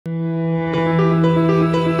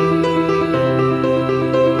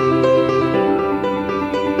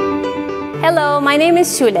Hello, my name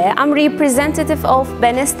is Shule. I'm representative of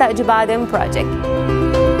ISTANBUL2022 project.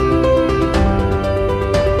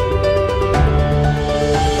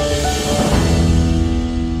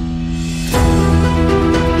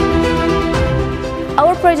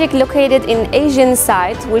 Our project located in Asian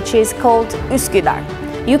side, which is called Üsküdar.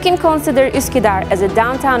 You can consider Üsküdar as a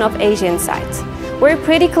downtown of Asian side. We're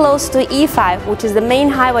pretty close to E5, which is the main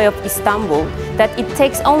highway of Istanbul, that it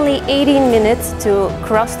takes only 18 minutes to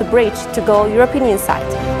cross the bridge to go European side.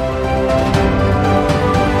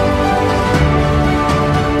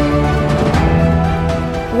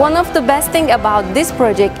 One of the best thing about this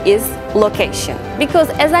project is location, because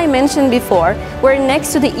as I mentioned before, we're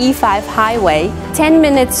next to the E5 highway, 10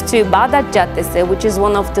 minutes to Bağdat Caddesi, which is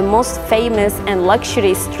one of the most famous and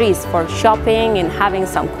luxury streets for shopping and having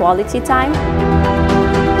some quality time.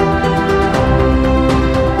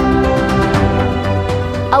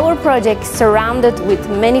 Our project is surrounded with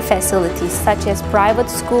many facilities such as private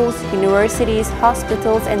schools, universities,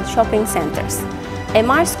 hospitals and shopping centers.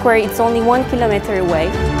 MR Square it's only 1 kilometer away.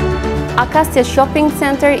 Akasya Shopping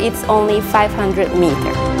Center it's only 500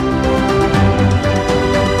 meters.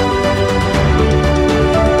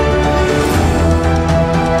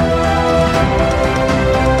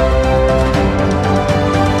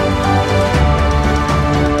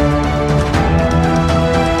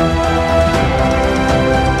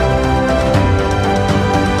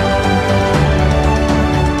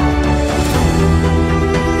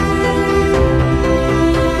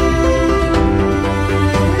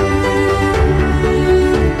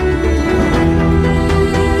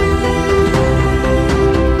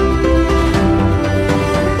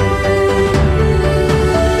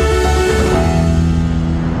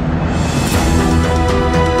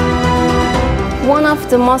 One of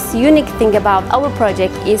the most unique thing about our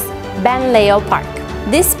project is Ben Leo Park.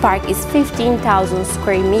 This park is 15,000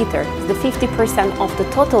 square meters, the 50% of the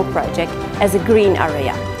total project as a green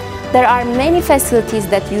area. There are many facilities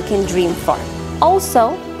that you can dream for.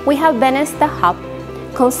 Also, we have Benesta Hub,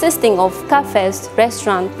 consisting of cafes,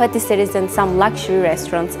 restaurants, patisseries and some luxury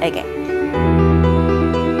restaurants again.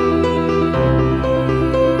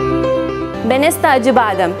 Benesta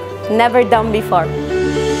Acıbadem, never done before.